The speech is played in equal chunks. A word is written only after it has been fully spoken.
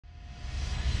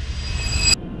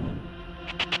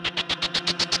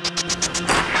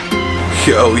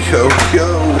Yo, yo, yo.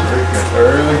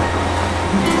 Early.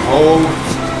 Hold.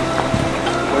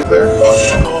 Right there.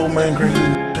 Oh man, crazy.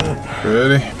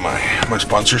 Ready? My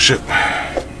sponsorship.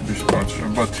 Your sponsor.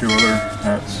 About 2 other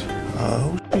hats.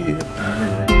 Oh shit.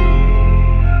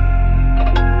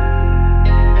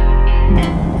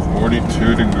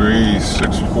 42 degrees,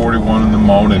 6:41 in the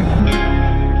morning.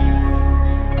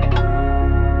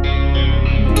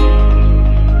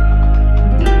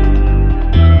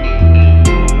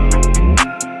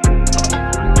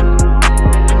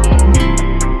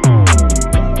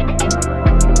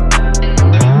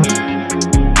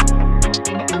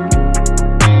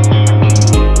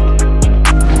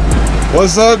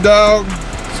 What's up, dog?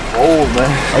 It's cold, man.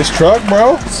 Nice truck,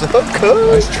 bro. What's up,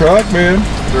 cuz? Nice truck, man.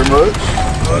 Very much.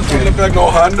 Taking back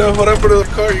no Honda. What happened to the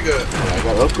car you got? Yeah, I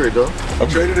got an upgrade, though. I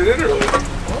traded it in earlier.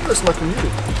 Oh, that's my commuter.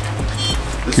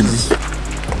 This is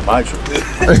my truck.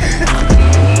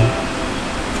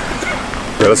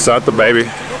 Tierra Santa, baby.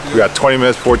 We got 20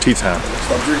 minutes before tea time.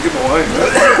 Stop drinking the wine.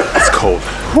 It's cold.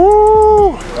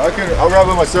 Woo! I'll ride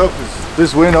by myself.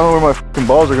 This wind, I don't know where my fucking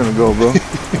balls are gonna go, bro.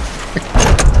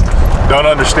 Don't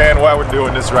understand why we're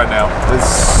doing this right now. It's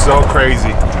so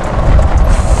crazy.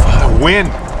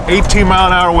 Wind,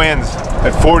 18-mile-an-hour winds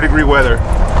at 4-degree weather.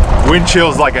 Wind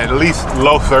chills like at least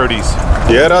low 30s.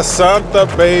 Tierra Santa,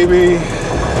 baby.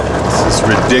 This is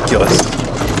ridiculous.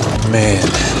 Man,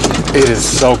 it is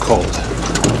so cold.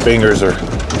 Fingers are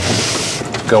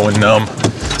going numb.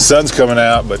 Sun's coming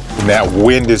out, but when that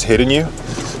wind is hitting you,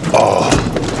 oh,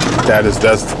 that's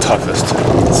the toughest.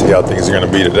 Let's see how things are gonna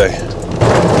be today.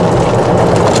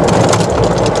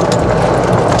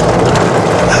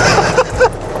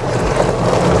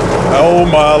 Oh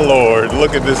my Lord,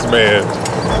 look at this man.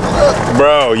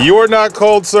 Bro, you are not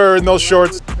cold, sir, in those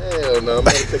shorts. Hell no, I'm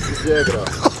gonna take this jacket off.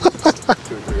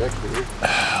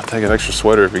 I'll take an extra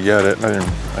sweater if you got it. I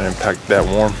didn't pack that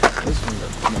warm. This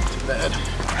one's not too bad.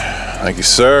 Thank you,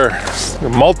 sir.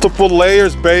 Multiple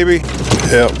layers, baby.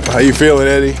 Yep, how you feeling,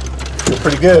 Eddie? Feel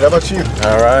pretty good, how about you?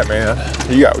 All right, man.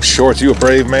 You got shorts, you a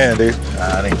brave man, dude.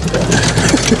 Nah, it ain't too bad.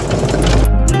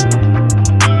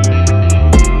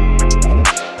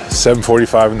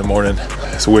 7:45 in the morning.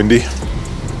 It's windy.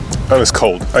 Oh, it's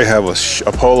cold. I have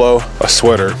a polo, a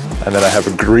sweater, and then I have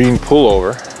a green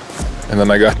pullover, and then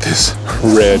I got this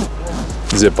red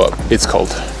zip up. It's cold.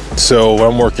 So what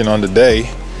I'm working on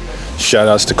today, shout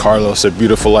outs to Carlos at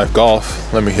Beautiful Life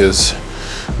Golf. Lent me his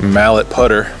mallet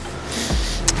putter.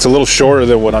 It's a little shorter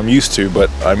than what I'm used to,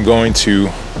 but I'm going to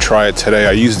try it today.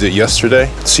 I used it yesterday,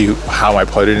 see how my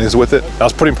putting is with it. I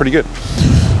was putting pretty good.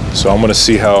 So I'm gonna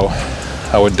see how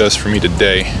it does for me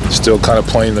today. Still kind of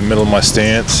playing in the middle of my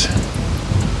stance.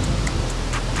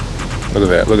 Look at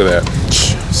that, look at that.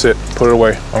 Sit, put it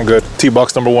away, I'm good. Tee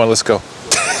box number 1, let's go.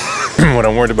 What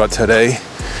I'm worried about today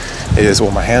is,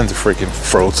 well, my hands are freaking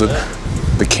frozen.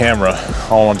 The camera,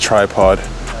 all on a tripod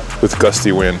with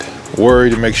gusty wind.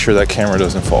 Worried to make sure that camera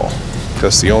doesn't fall.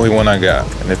 That's the only one I got.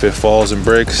 And if it falls and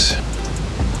breaks,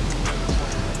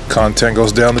 content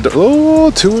goes down the door.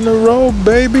 Oh, 2 in a row,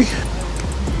 baby.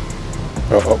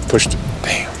 Oh, pushed it.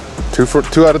 Damn. 2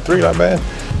 out of 3, not bad.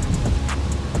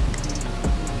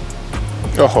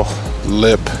 Oh,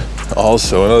 lip.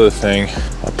 Also, another thing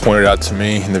pointed out to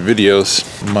me in the videos,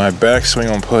 my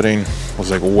backswing on putting was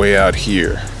like way out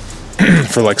here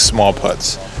for like small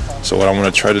putts. So what I'm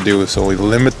gonna try to do is only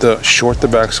short the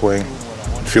backswing,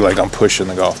 feel like I'm pushing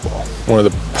the golf ball. One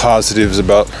of the positives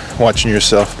about watching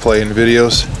yourself play in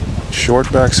videos, short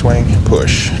backswing,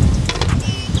 push.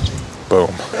 Boom.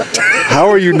 How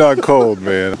are you not cold,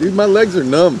 man? Dude, my legs are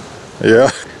numb. Yeah.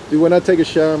 Dude, when I take a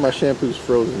shower, my shampoo's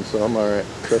frozen, so I'm alright.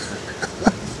 Trust me.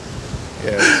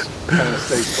 Yeah, it kind of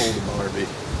stays cold in my RV.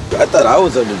 I thought I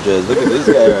was underdressed. Look at this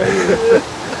guy right here.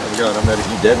 Oh God, I'm ready.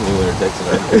 You definitely winter Texas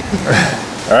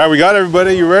right. All right, we got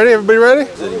everybody. You ready? Everybody ready?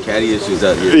 There's caddy issues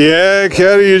out here. Yeah,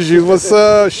 caddy issues. What's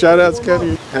up? Shout outs,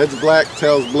 caddy. Head's black,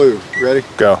 tail's blue. Ready?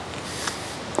 Go.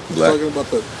 Black. Talking about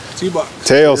the T-box.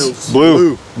 Tails,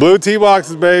 blue. Blue tee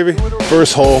boxes, baby.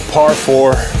 First hole, par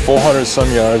 4, 400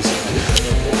 some yards.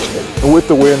 With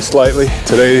the wind slightly.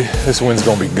 Today, this wind's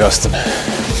gonna be gusting.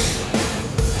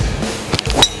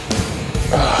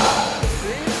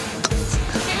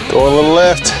 Going a little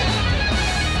left.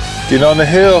 Getting on the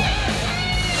hill.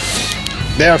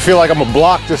 Damn, I feel like I'm a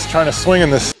block just trying to swing in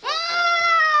this.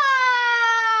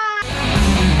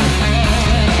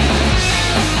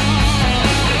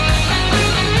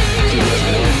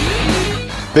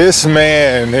 This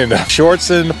man in shorts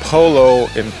and polo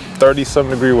in 30-some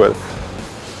degree weather.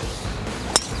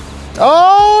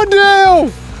 Oh,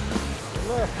 damn!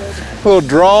 Little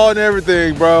draw and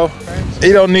everything, bro.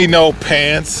 He don't need no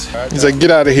pants. He's like,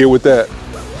 get out of here with that.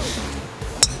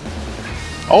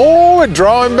 Oh, and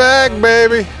drawing back,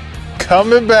 baby.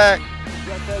 Coming back.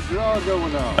 Got that draw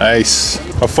going on. Nice.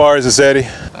 How far is this, Eddie?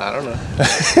 I don't know.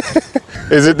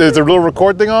 Is the little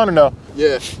record thing on or no?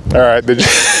 Yeah. All right.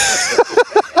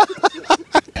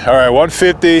 All right,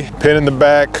 150, pin in the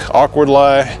back, awkward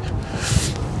lie.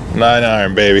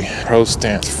 9-iron, baby. Pro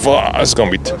stance. Fuck, it's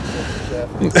gonna be.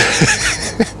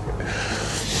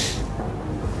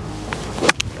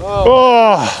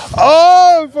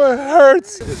 Oh, if it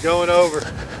hurts. It's going over.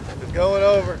 It's going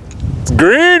over. It's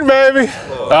green, baby.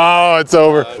 Oh, it's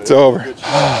over. It's over.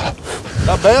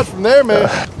 Not bad from there, man.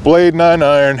 Blade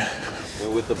 9-iron.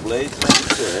 And with the blades,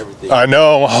 everything. I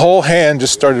know, my whole hand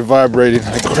just started vibrating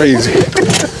like crazy.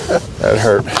 That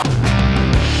hurt.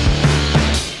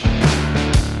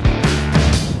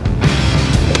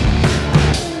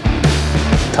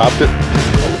 Topped it.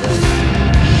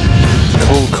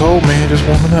 Cold, man, just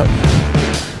warming up.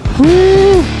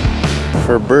 Woo!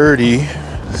 For birdie,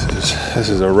 this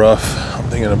is a rough. I'm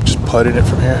thinking of just putting it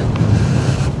from here.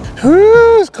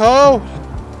 Woo, it's cold.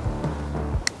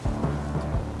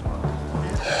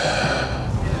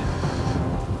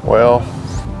 Well,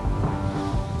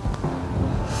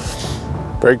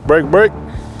 break. What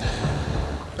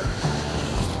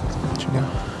you got?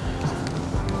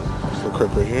 Little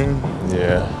crap right here.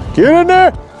 Yeah. Get in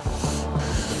there.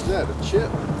 What's that? A chip?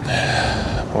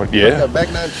 What? Yeah. Got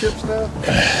back 9 chips now.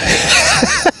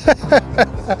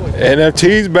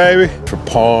 NFTs, baby. For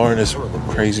par in this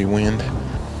crazy wind.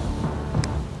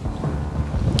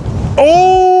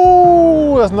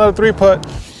 Oh, that's another 3-putt.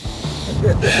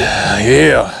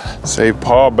 Yeah. Save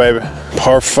par, baby.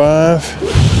 Par 5.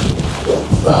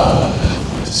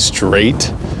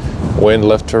 Straight. Wind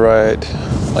left to right.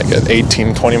 Like at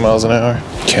 18, 20 miles an hour.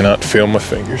 Cannot feel my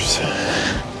fingers.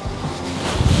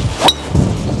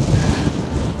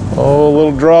 Oh,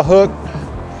 little draw hook.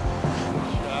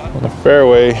 On the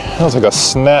fairway. That was like a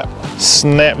snap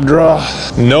draw.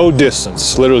 No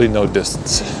distance. Literally no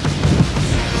distance.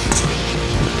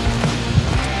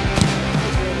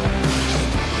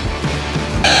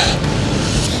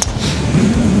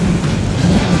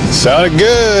 Sounded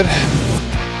good.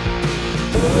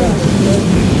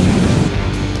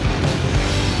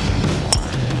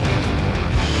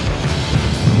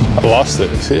 I lost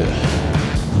it, see it?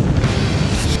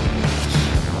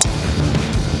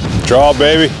 Draw,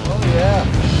 baby. Oh, yeah.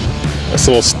 That's a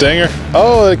little stinger.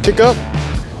 Oh, they kick up.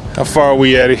 How far are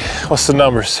we, Eddie? What's the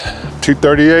numbers?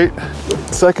 238.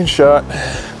 Second shot.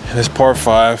 And this par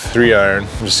 5, 3-iron.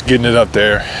 I'm just getting it up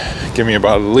there. Give me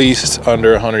about at least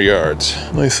under 100 yards.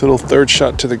 Nice little third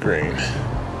shot to the green.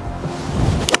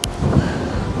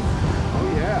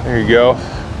 Oh, yeah. There you go.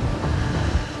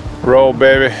 Roll,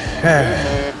 baby.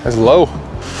 That's low.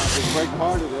 Break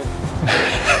par today.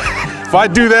 If I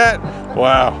do that,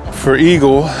 wow. For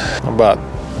eagle, about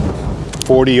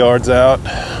 40 yards out.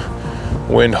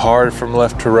 Wind hard from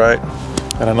left to right.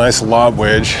 And a nice lob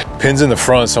wedge. Pins in the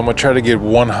front, so I'm gonna try to get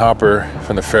one hopper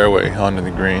from the fairway onto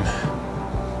the green.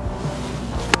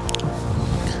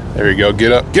 There we go,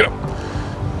 get up.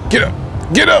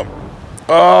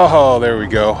 Oh, there we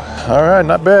go. All right,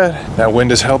 not bad. That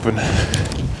wind is helping.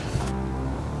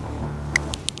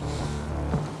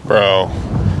 Bro,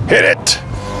 hit it.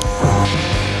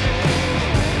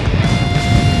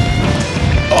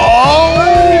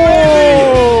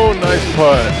 Oh, nice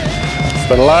putt. It's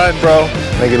the line, bro.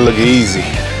 Make it look easy.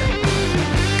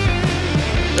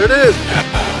 There it is.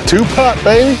 2-putt,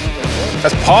 baby.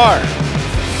 That's par.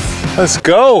 Let's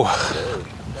go.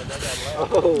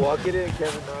 Oh, walk it in,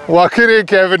 Kevin. Walk it in,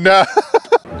 Kevin. Now.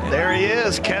 There he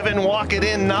is, Kevin. Walk it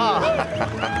in, nah.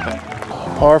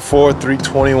 Par 4,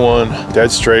 321.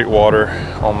 Dead straight water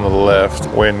on the left.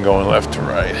 Wind going left to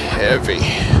right. Heavy.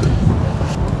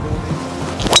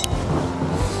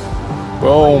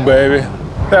 Boom, baby.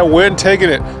 That wind taking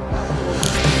it.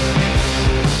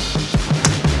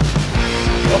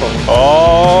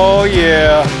 Oh,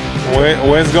 yeah.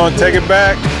 Wind's gonna take it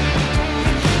back.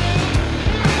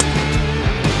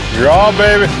 Draw,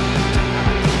 baby.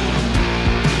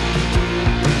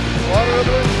 Water over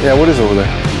there? Yeah, what is over there?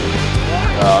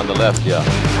 On the left, yeah.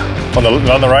 On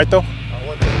the right, though?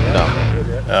 No.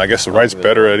 I guess the right's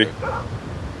better, Eddie.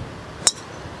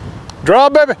 Draw,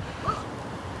 baby.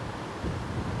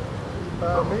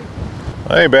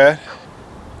 That ain't bad.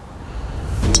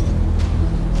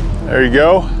 There you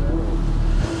go.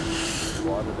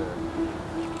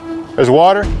 There's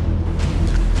water.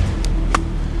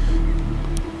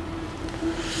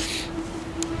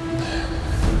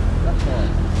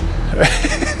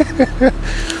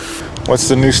 What's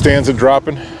the new stanza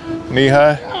dropping? Knee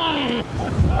high?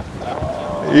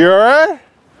 You alright?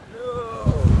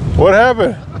 What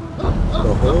happened? The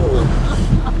hole.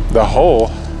 The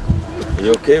hole?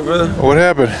 You okay, brother? What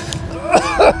happened?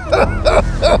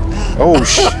 Oh,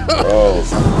 shit.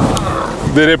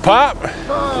 Oh. Did it pop?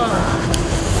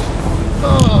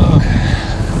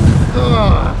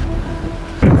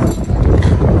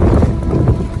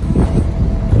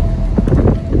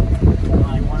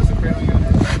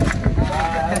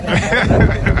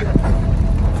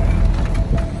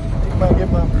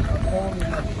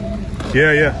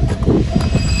 Yeah.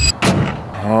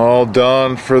 All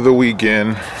done for the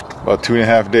weekend. About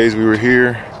 2.5 days we were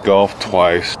here. Golf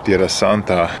twice. Tierra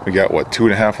Santa. We got what,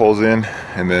 2.5 holes in,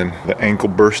 and then the ankle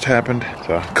burst happened.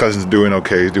 So cousin's doing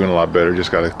okay. He's doing a lot better.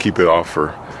 Just got to keep it off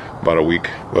for about a week.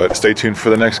 But stay tuned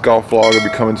for the next golf vlog. It'll be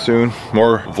coming soon.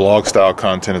 More vlog style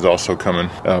content is also coming.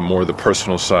 More of the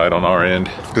personal side on our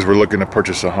end, because we're looking to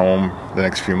purchase a home the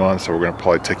next few months. So we're gonna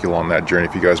probably take you along that journey.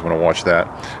 If you guys want to watch that,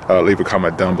 leave a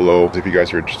comment down below if you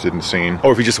guys are interested in seeing,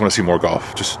 or if you just want to see more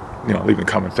golf, just, you know, leave a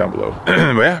comment down below. But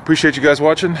yeah, appreciate you guys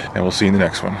watching, and we'll see you in the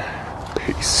next one.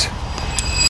 Peace.